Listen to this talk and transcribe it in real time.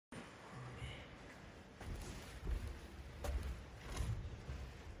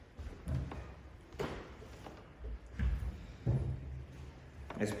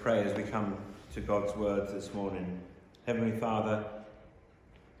Let's pray as we come to God's word this morning. Heavenly Father,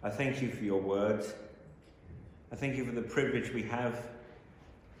 I thank you for your word. I thank you for the privilege we have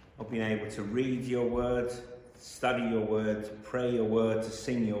of being able to read your word, study your word, to pray your word, to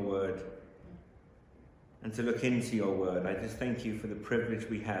sing your word, and to look into your word. I just thank you for the privilege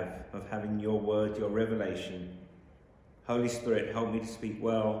we have of having your word, your revelation. Holy Spirit, help me to speak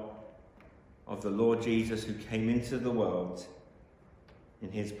well of the Lord Jesus who came into the world. In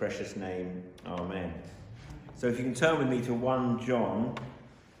his precious name, amen. So if you can turn with me to 1 John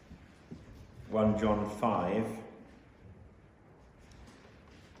 5.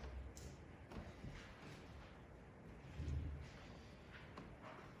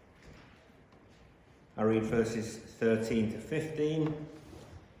 I read verses 13 to 15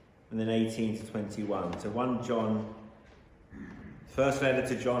 and then 18 to 21. So 1 John, first letter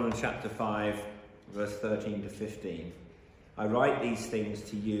to John in chapter 5, verse 13 to 15. I write these things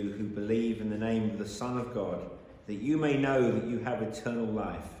to you who believe in the name of the Son of God, that you may know that you have eternal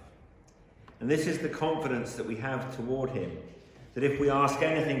life. And this is the confidence that we have toward him, that if we ask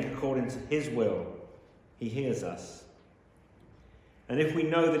anything according to his will, he hears us. And if we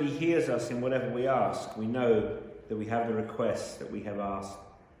know that he hears us in whatever we ask, we know that we have the request that we have asked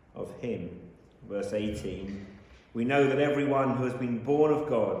of him. Verse 18, we know that everyone who has been born of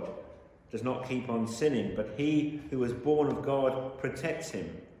God does not keep on sinning, but he who was born of God protects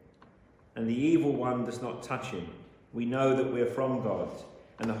him, and the evil one does not touch him. We know that we are from God,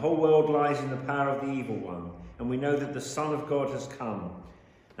 and the whole world lies in the power of the evil one, and we know that the Son of God has come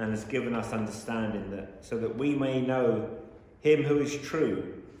and has given us understanding, so that we may know him who is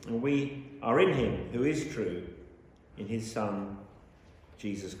true, and we are in him who is true, in his Son,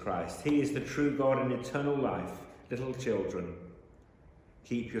 Jesus Christ. He is the true God and eternal life. Little children,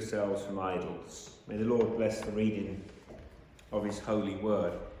 keep yourselves from idols. May the Lord bless the reading of his holy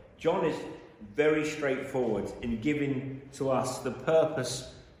word. John is very straightforward in giving to us the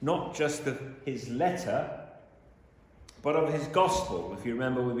purpose, not just of his letter, but of his gospel. If you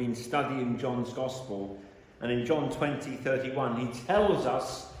remember, we've been studying John's gospel, and in John 20:31, he tells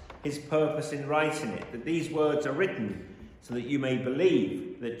us his purpose in writing it, that these words are written so that you may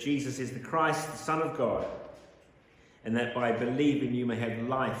believe that Jesus is the Christ, the Son of God, and that by believing you may have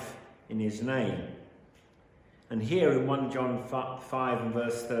life in his name. And here in 1 John 5 and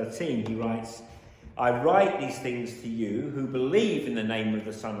verse 13, he writes, I write these things to you who believe in the name of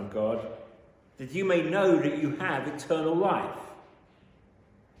the Son of God, that you may know that you have eternal life.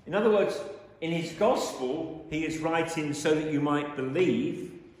 In other words, in his gospel, he is writing so that you might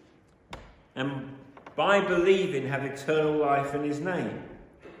believe, and by believing have eternal life in his name.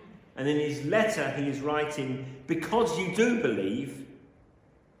 And in his letter, he is writing because you do believe,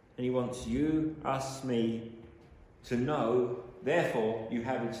 and he wants you, us, me, to know, therefore, you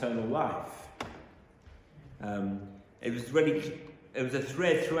have eternal life. It was a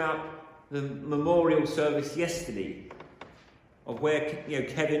thread throughout the memorial service yesterday of where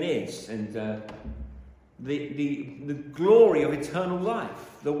Kevin is, and the glory of eternal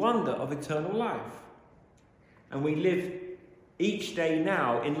life, the wonder of eternal life. And we live each day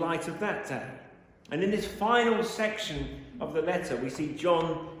now in light of that day. And in this final section of the letter, we see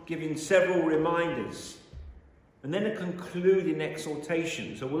John giving several reminders and then a concluding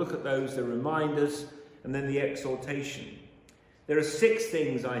exhortation. So we'll look at those, the reminders and then the exhortation. There are 6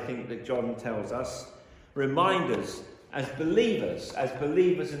 things, I think, that John tells us. Reminders as believers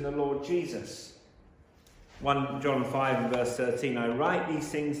in the Lord Jesus. 1 John 5 and verse 13, I write these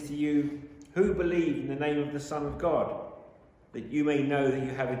things to you who believe in the name of the Son of God, that you may know that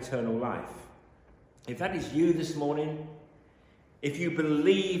you have eternal life. If that is you this morning, if you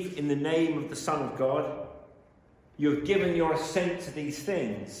believe in the name of the Son of God, you have given your assent to these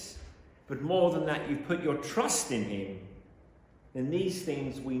things, but more than that, you've put your trust in him, then these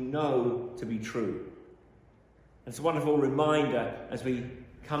things we know to be true. It's a wonderful reminder as we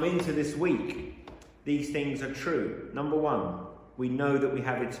come into this week. These things are true. Number 1, we know that we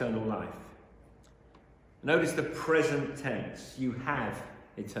have eternal life. Notice the present tense. You have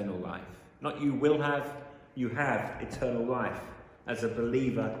eternal life. Not you will have, you have eternal life as a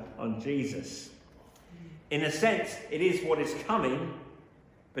believer on Jesus. In a sense, it is what is coming,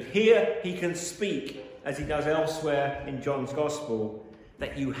 but here he can speak, as he does elsewhere in John's Gospel,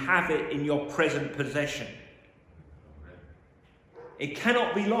 that you have it in your present possession. It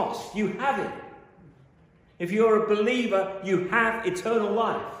cannot be lost. You have it. If you're a believer, you have eternal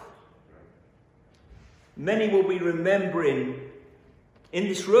life. Many will be remembering in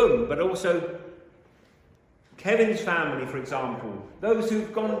this room, but also Kevin's family, for example, those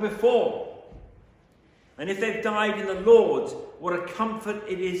who've gone before. And if they've died in the Lord, what a comfort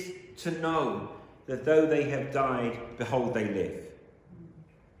it is to know that though they have died, behold, they live.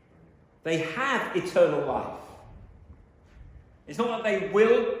 They have eternal life. It's not that they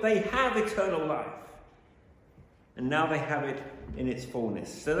will, they have eternal life. And now they have it in its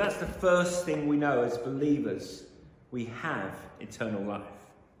fullness. So that's the first thing we know as believers. We have eternal life.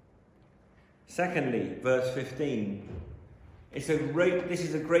 Secondly, verse 15. This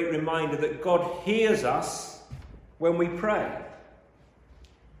is a great reminder that God hears us when we pray.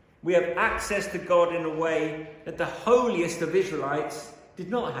 We have access to God in a way that the holiest of Israelites did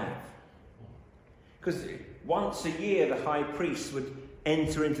not have. Because once a year the high priest would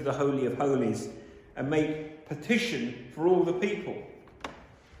enter into the Holy of Holies and make petition for all the people.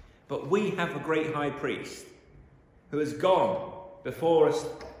 But we have a great high priest who has gone before us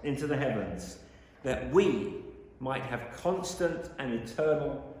into the heavens, that we might have constant and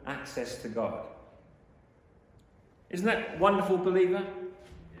eternal access to God. Isn't that wonderful, believer?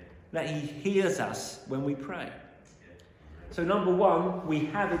 That he hears us when we pray. So number one, we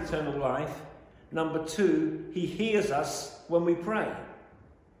have eternal life. Number two, he hears us when we pray.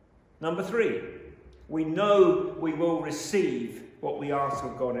 Number three, we know we will receive what we ask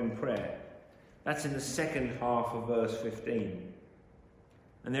of God in prayer. That's in the second half of verse 15.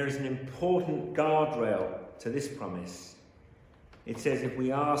 And there is an important guardrail to this promise. It says, if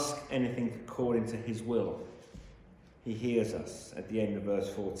we ask anything according to his will, he hears us, at the end of verse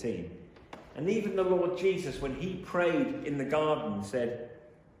 14. And even the Lord Jesus, when he prayed in the garden, said,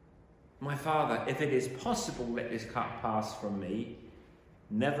 my Father, if it is possible, let this cup pass from me.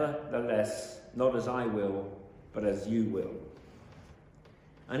 Nevertheless, not as I will, but as you will.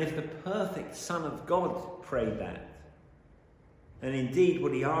 And if the perfect Son of God prayed that, and indeed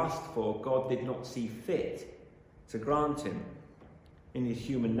what he asked for, God did not see fit to grant him in his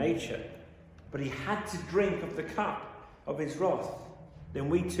human nature, but he had to drink of the cup of his wrath, then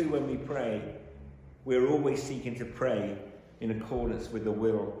we too, when we pray, we're always seeking to pray in accordance with the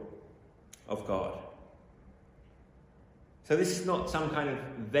will of God. So this is not some kind of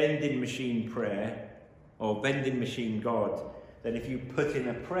vending machine prayer or vending machine God, that if you put in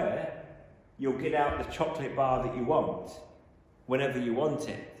a prayer, you'll get out the chocolate bar that you want whenever you want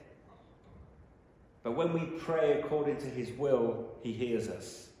it. But when we pray according to his will, he hears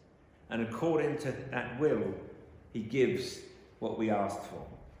us. And according to that will, he gives what we asked for.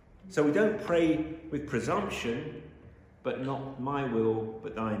 So we don't pray with presumption, but not my will,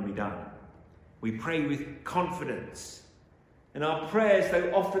 but thine be done. We pray with confidence. And our prayers,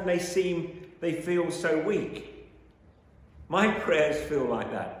 though often they feel so weak. My prayers feel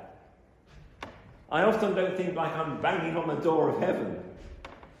like that. I often don't think like I'm banging on the door of heaven.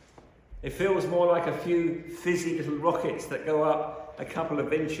 It feels more like a few fizzy little rockets that go up a couple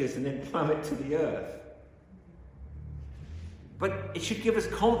of inches and then plummet to the earth. But it should give us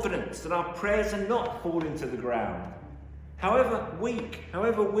confidence that our prayers are not falling to the ground. However weak,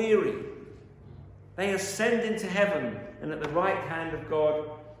 however weary, they ascend into heaven, and at the right hand of God,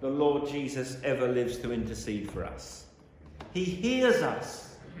 the Lord Jesus ever lives to intercede for us. He hears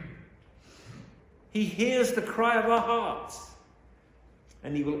us. He hears the cry of our hearts.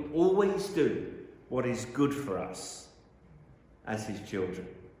 And he will always do what is good for us as his children.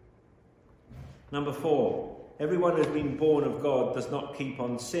 Number 4, everyone who has been born of God does not keep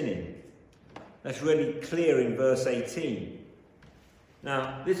on sinning. That's really clear in verse 18.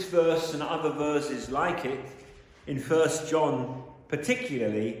 Now, this verse and other verses like it, in 1 John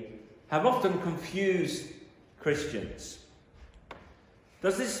particularly, have often confused Christians.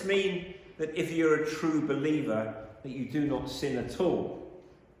 Does this mean that if you're a true believer, that you do not sin at all?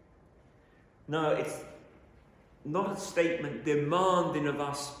 No, it's not a statement demanding of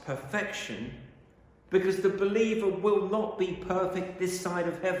us perfection, because the believer will not be perfect this side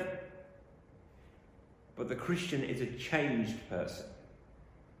of heaven. But the Christian is a changed person.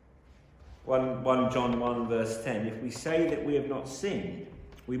 1 John 1 verse 10, if we say that we have not sinned,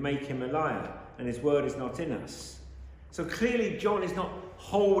 we make him a liar, and his word is not in us. So clearly John is not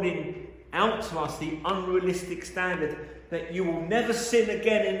holding out to us the unrealistic standard that you will never sin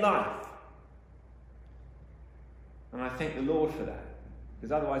again in life. And I thank the Lord for that,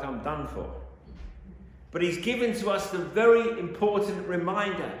 because otherwise I'm done for. But he's given to us the very important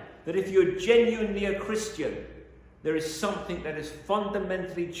reminder that if you're genuinely a Christian, there is something that has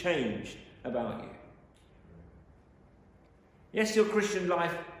fundamentally changed about you. Yes, your Christian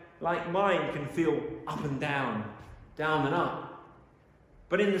life, like mine, can feel up and down, down and up.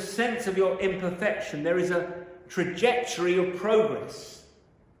 But in the sense of your imperfection, there is a trajectory of progress.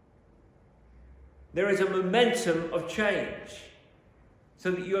 There is a momentum of change. so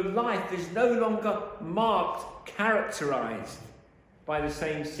that your life is no longer marked, characterized by the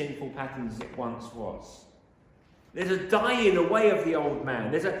same sinful patterns it once was. There's a dying away of the old man.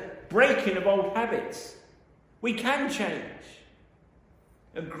 There's a breaking of old habits. We can change.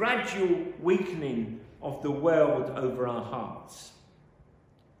 A gradual weakening of the world over our hearts.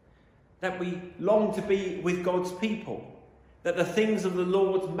 That we long to be with God's people. That the things of the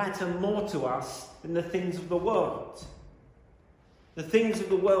Lord matter more to us than the things of the world. The things of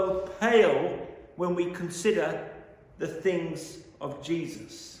the world pale when we consider the things of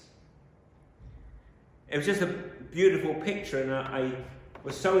Jesus. It was just a beautiful picture, and I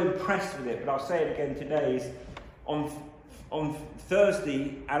was so impressed with it, but I'll say it again today. Is on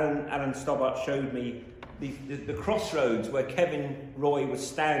Thursday, Alan Stobbart showed me the crossroads where Kevin Roy was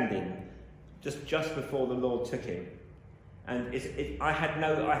standing just before the Lord took him. And I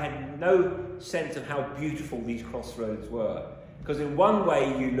had no sense of how beautiful these crossroads were. Because in one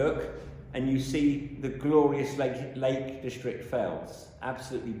way you look and you see the glorious Lake District Fells.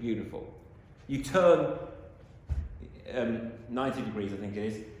 Absolutely beautiful. You turn 90 degrees, I think it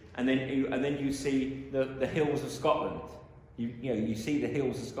is, and then you see the hills of Scotland. You see the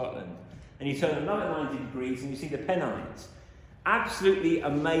hills of Scotland. And you turn another 90 degrees and you see the Pennines. Absolutely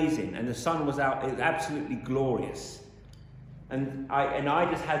amazing. And the sun was out. It was absolutely glorious. And I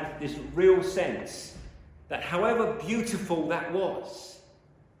just had this real sense that however beautiful that was,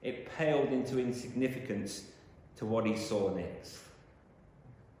 it paled into insignificance to what he saw next.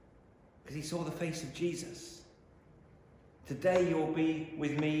 Because he saw the face of Jesus. Today you'll be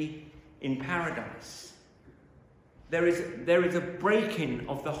with me in paradise. There is a breaking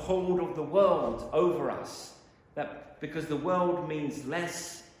of the hold of the world over us, that because the world means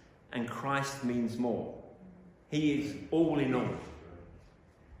less and Christ means more. He is all in all.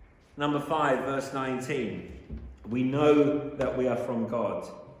 Number 5, verse 19. We know that we are from God.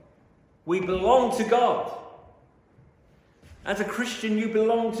 We belong to God. As a Christian, you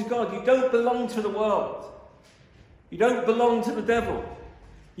belong to God. You don't belong to the world. You don't belong to the devil.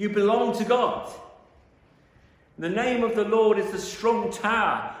 You belong to God. The name of the Lord is the strong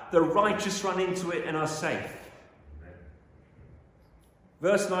tower. The righteous run into it and are safe.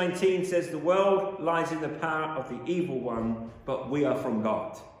 Verse 19 says, the world lies in the power of the evil one, but we are from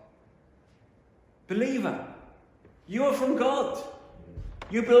God. Believer, you are from God.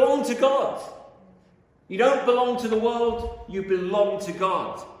 You belong to God. You don't belong to the world, you belong to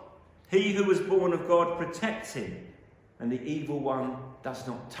God. He who was born of God protects him, and the evil one does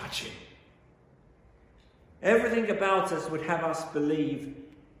not touch him. Everything about us would have us believe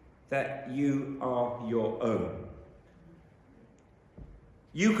that you are your own.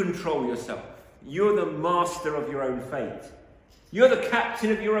 You control yourself. You're the master of your own fate. You're the captain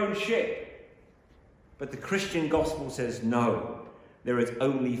of your own ship. But the Christian gospel says no. There is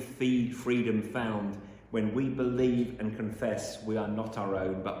only freedom found when we believe and confess we are not our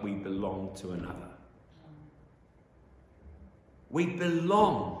own, but we belong to another. We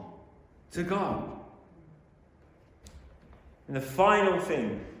belong to God. And the final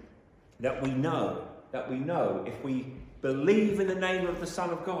thing that we know if we believe in the name of the Son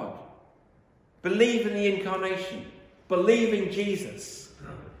of God, believe in the incarnation, believe in Jesus.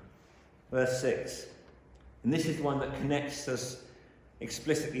 Verse 6. And this is one that connects us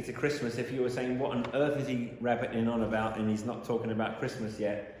explicitly to Christmas. If you were saying, what on earth is he rabbiting on about and he's not talking about Christmas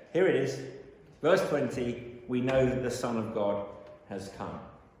yet? Here it is. Verse 20. We know that the Son of God has come.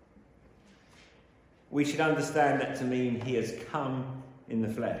 We should understand that to mean he has come in the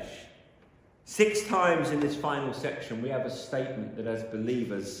flesh. 6 times in this final section we have a statement that as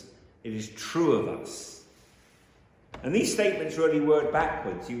believers it is true of us. And these statements really work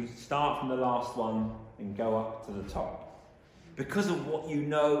backwards. You start from the last one and go up to the top. Because of what you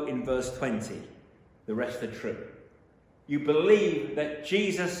know in verse 20, the rest are true. You believe that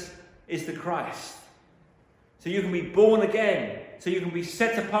Jesus is the Christ. So you can be born again. So you can be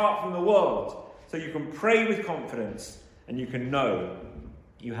set apart from the world. So you can pray with confidence and you can know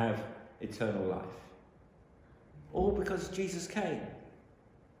you have eternal life. All because Jesus came.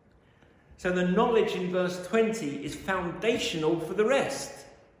 So the knowledge in verse 20 is foundational for the rest.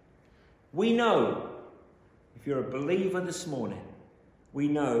 We know, if you're a believer this morning, we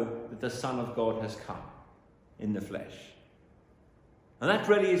know that the Son of God has come in the flesh. And that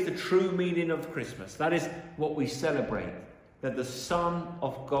really is the true meaning of Christmas. That is what we celebrate, that the Son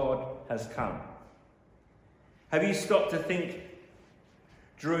of God has come. Have you stopped to think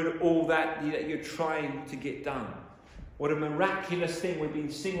during all that you're trying to get done? What a miraculous thing we've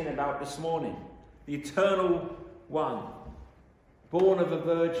been singing about this morning. The eternal one, born of a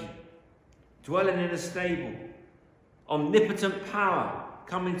virgin, dwelling in a stable, omnipotent power,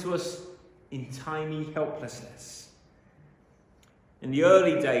 coming to us in tiny helplessness. In the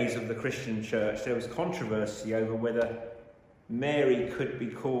early days of the Christian church, there was controversy over whether Mary could be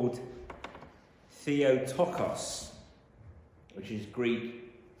called Theotokos, which is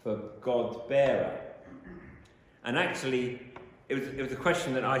Greek for God-bearer. And actually, it was a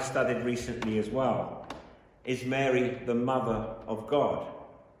question that I studied recently as well. Is Mary the mother of God?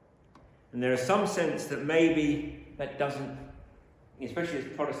 And there is some sense that maybe that doesn't, especially as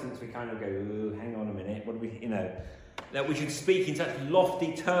Protestants, we kind of go, "Ooh, hang on a minute, what do we, that we should speak in such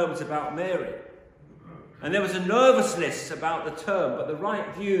lofty terms about Mary." And there was a nervousness about the term, but the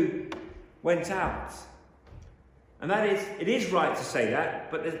right view went out. And that is, it is right to say that,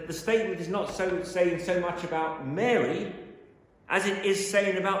 but the statement is not saying so much about Mary as it is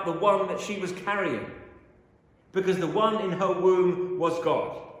saying about the one that she was carrying. Because the one in her womb was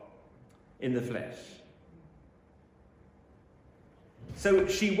God in the flesh. So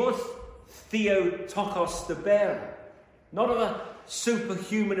she was Theotokos, the bearer, not of a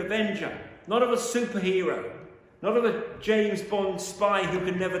superhuman avenger, not of a superhero, not of a James Bond spy who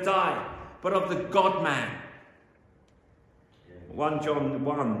can never die, but of the God-man. 1 John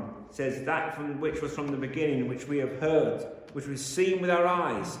 1 says, "That from which was from the beginning, which we have heard, which we've seen with our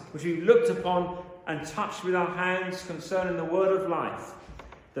eyes, which we've looked upon and touched with our hands concerning the word of life.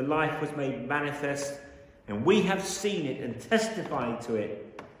 The life was made manifest, and we have seen it and testified to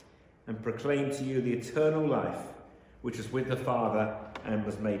it, and proclaimed to you the eternal life, which was with the Father and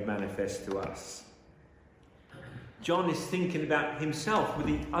was made manifest to us." John is thinking about himself with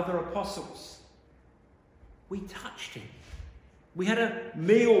the other apostles. We touched him. We had a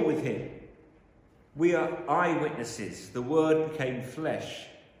meal with him. We are eyewitnesses. The word became flesh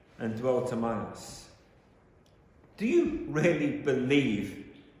and dwelt among us. Do you really believe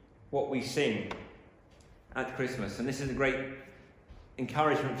what we sing at Christmas? And this is a great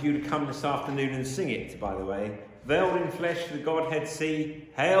encouragement for you to come this afternoon and sing it, by the way. "Veiled in flesh the Godhead see,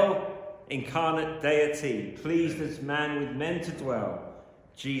 hail, incarnate deity, pleased as man with men to dwell,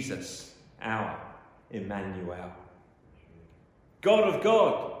 Jesus, our Emmanuel. God of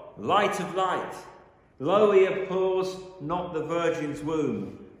God, light of light, lo, he abhors not the virgin's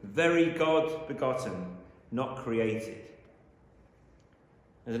womb, very God begotten, not created."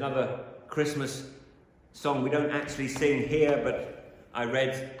 There's another Christmas song we don't actually sing here, but I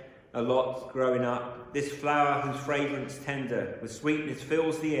read a lot growing up. "This flower whose fragrance tender with sweetness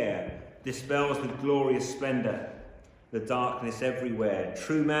fills the air, dispels with glorious splendour the darkness everywhere.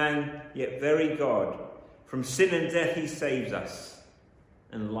 True man, yet very God, from sin and death he saves us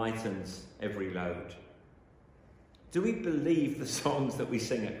and lightens every load." Do we believe the songs that we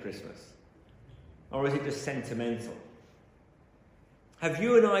sing at Christmas? Or is it just sentimental? Have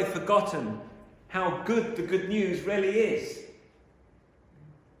you and I forgotten how good the good news really is?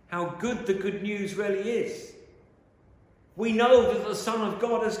 How good the good news really is. We know that the Son of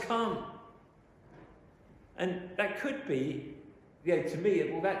God has come. And that could be, to me,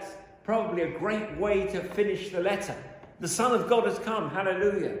 well, that's probably a great way to finish the letter. The Son of God has come,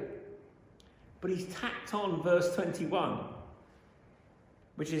 hallelujah. But he's tacked on verse 21,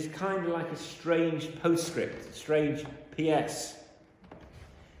 which is kind of like a strange postscript, a strange PS.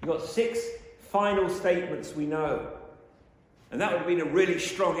 You've got 6 final statements we know, and that would have been a really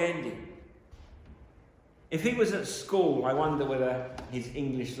strong ending. If he was at school, I wonder whether his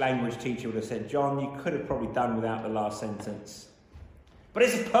English language teacher would have said, "John, you could have probably done without the last sentence." But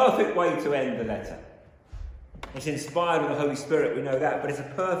it's a perfect way to end the letter. It's inspired with the Holy Spirit, we know that, but it's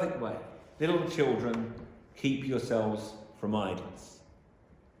a perfect way. "Little children, keep yourselves from idols."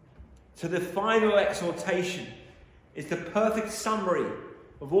 So the final exhortation is the perfect summary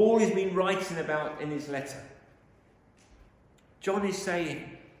of all he's been writing about in his letter. John is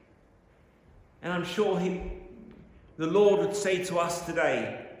saying, and I'm sure the Lord would say to us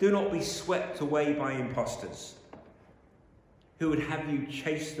today, do not be swept away by impostors who would have you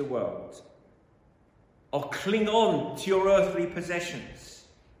chase the world or cling on to your earthly possessions.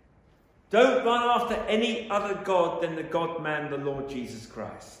 Don't run after any other God than the God-man, the Lord Jesus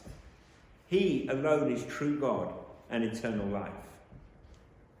Christ. He alone is true God and eternal life.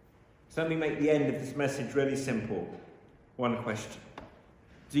 So let me make the end of this message really simple. One question.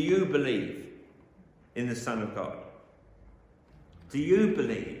 Do you believe in the Son of God? Do you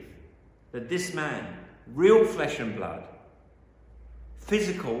believe that this man, real flesh and blood,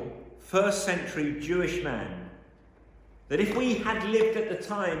 physical, first century Jewish man, that if we had lived at the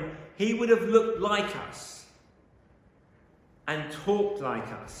time, he would have looked like us and talked like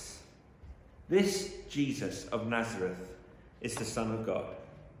us? This Jesus of Nazareth is the Son of God.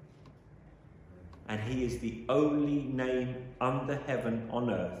 And he is the only name under heaven on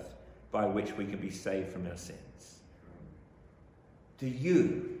earth by which we can be saved from our sins. Do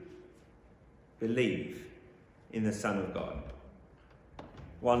you believe in the Son of God?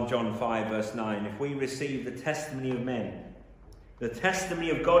 1 John 5 verse 9, if we receive the testimony of men, the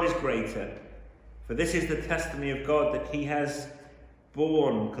testimony of God is greater. For this is the testimony of God, that he has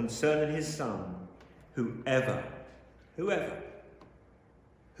borne concerning his Son. Whoever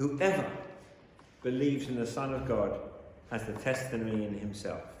believes in the Son of God has the testimony in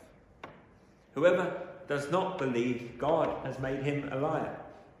himself. Whoever does not believe, God has made him a liar.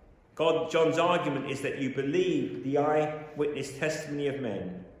 John's argument is that you believe the eyewitness testimony of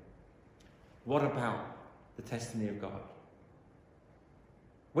men. What about the testimony of God?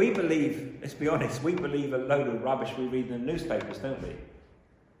 We believe, let's be honest, we believe a load of rubbish we read in the newspapers, don't we?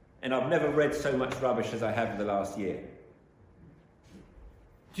 And I've never read so much rubbish as I have in the last year.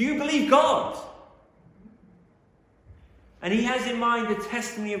 Do you believe God? And he has in mind the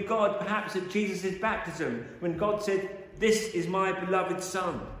testimony of God, perhaps at Jesus' baptism, when God said, "This is my beloved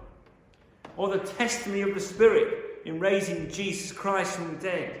Son." Or the testimony of the Spirit in raising Jesus Christ from the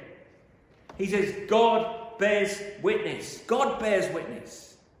dead. He says, God bears witness. God bears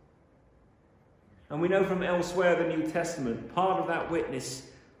witness. And we know from elsewhere in the New Testament, part of that witness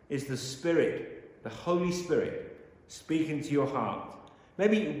is the Spirit, the Holy Spirit, speaking to your heart.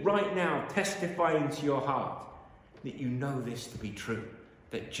 Maybe right now testifying to your heart that you know this to be true,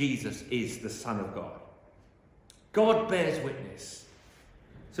 that Jesus is the Son of God. God bears witness.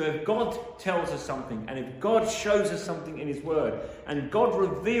 So if God tells us something, and if God shows us something in his word, and God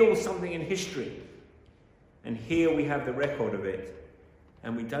reveals something in history, and here we have the record of it,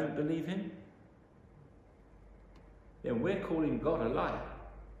 and we don't believe him, then we're calling God a liar.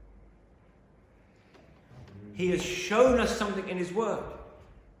 He has shown us something in his word.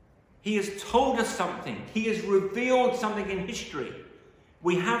 He has told us something. He has revealed something in history.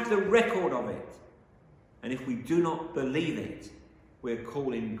 We have the record of it. And if we do not believe it, we're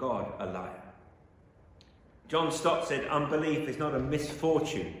calling God a liar. John Stott said, unbelief is not a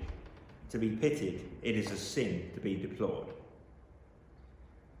misfortune to be pitied. It is a sin to be deplored.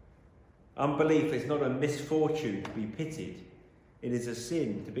 Unbelief is not a misfortune to be pitied. It is a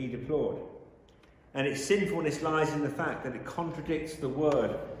sin to be deplored. And its sinfulness lies in the fact that it contradicts the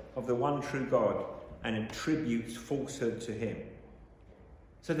word of the one true God and attributes falsehood to him.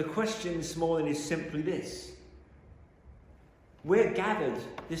 So the question this morning is simply this. We're gathered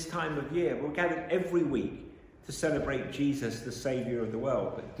this time of year, we're gathered every week to celebrate Jesus, the Saviour of the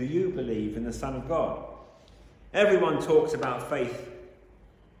world. But do you believe in the Son of God? Everyone talks about faith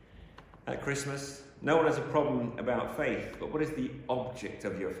at Christmas. No one has a problem about faith, but what is the object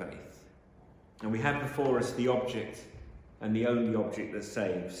of your faith? And we have before us the object, and the only object that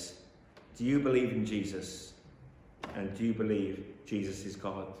saves. Do you believe in Jesus? And do you believe Jesus is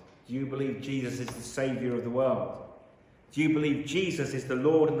God? Do you believe Jesus is the Saviour of the world? Do you believe Jesus is the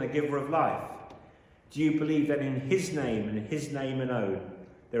Lord and the giver of life? Do you believe that in his name and in his name alone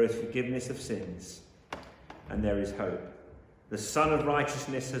there is forgiveness of sins and there is hope? The Son of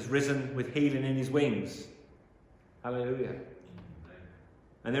Righteousness has risen with healing in his wings. Hallelujah.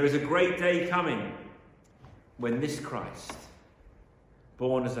 And there is a great day coming when this Christ,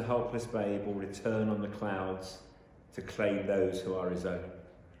 born as a helpless babe, will return on the clouds to claim those who are his own.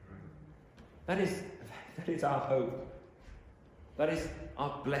 That is our hope. That is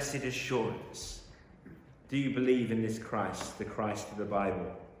our blessed assurance. Do you believe in this Christ, the Christ of the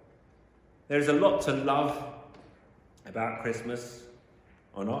Bible? There is a lot to love about Christmas,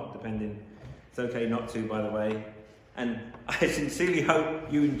 or not, depending. It's okay not to, by the way. And I sincerely hope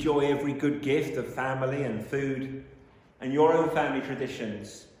you enjoy every good gift of family and food and your own family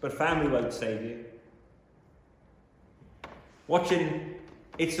traditions. But family won't save you. Watching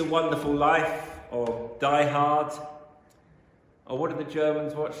It's a Wonderful Life or Die Hard, or what do the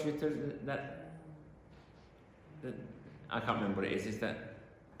Germans watch? I can't remember what it is. It's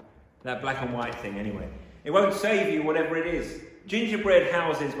that black and white thing anyway. It won't save you, whatever it is. Gingerbread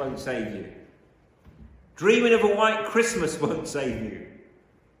houses won't save you. Dreaming of a white Christmas won't save you.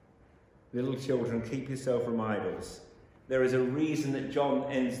 Little children, keep yourself from idols. There is a reason that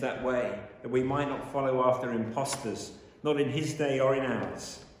John ends that way, that we might not follow after impostors, not in his day or in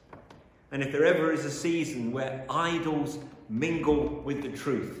ours. And if there ever is a season where idols mingle with the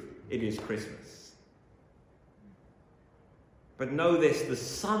truth, it is Christmas. But know this, the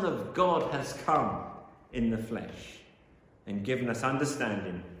Son of God has come in the flesh and given us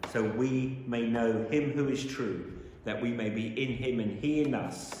understanding so we may know him who is true, that we may be in him and he in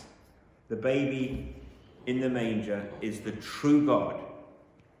us. The baby in the manger is the true God,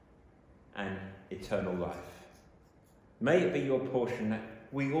 and eternal life. May it be your portion that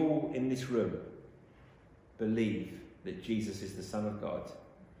we all in this room believe that Jesus is the Son of God.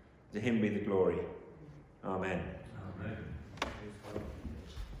 To him be the glory. Amen. Amen.